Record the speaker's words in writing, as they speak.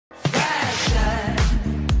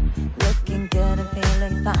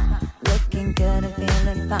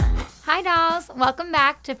welcome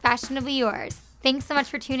back to Fashionably Yours. Thanks so much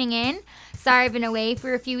for tuning in. Sorry I've been away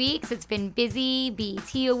for a few weeks. It's been busy,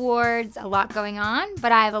 BET Awards, a lot going on,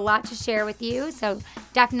 but I have a lot to share with you, so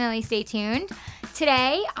definitely stay tuned.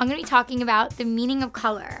 Today, I'm going to be talking about the meaning of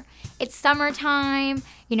color. It's summertime,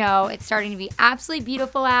 it's starting to be absolutely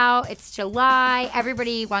beautiful out. It's July.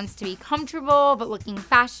 Everybody wants to be comfortable but looking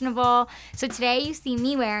fashionable. So today you see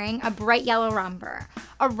me wearing a bright yellow romper.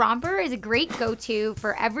 A romper is a great go-to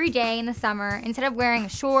for every day in the summer. Instead of wearing a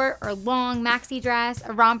short or long maxi dress,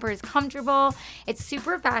 a romper is comfortable, it's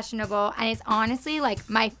super fashionable, and it's honestly like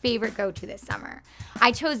my favorite go-to this summer.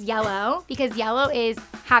 I chose yellow because yellow is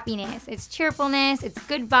happiness, it's cheerfulness, it's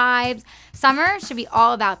good vibes. Summer should be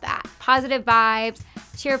all about that. Positive vibes,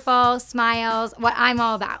 cheerful, smiles, what I'm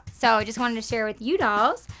all about. So I just wanted to share with you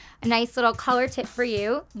dolls a nice little color tip for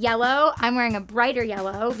you. Yellow, I'm wearing a brighter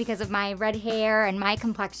yellow because of my red hair and my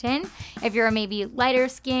complexion. If you're maybe lighter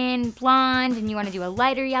skin, blonde, and you want to do a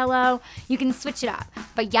lighter yellow, you can switch it up.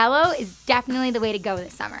 But yellow is definitely the way to go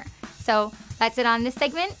this summer. So that's it on this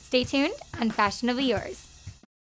segment. Stay tuned on Fashionably Yours.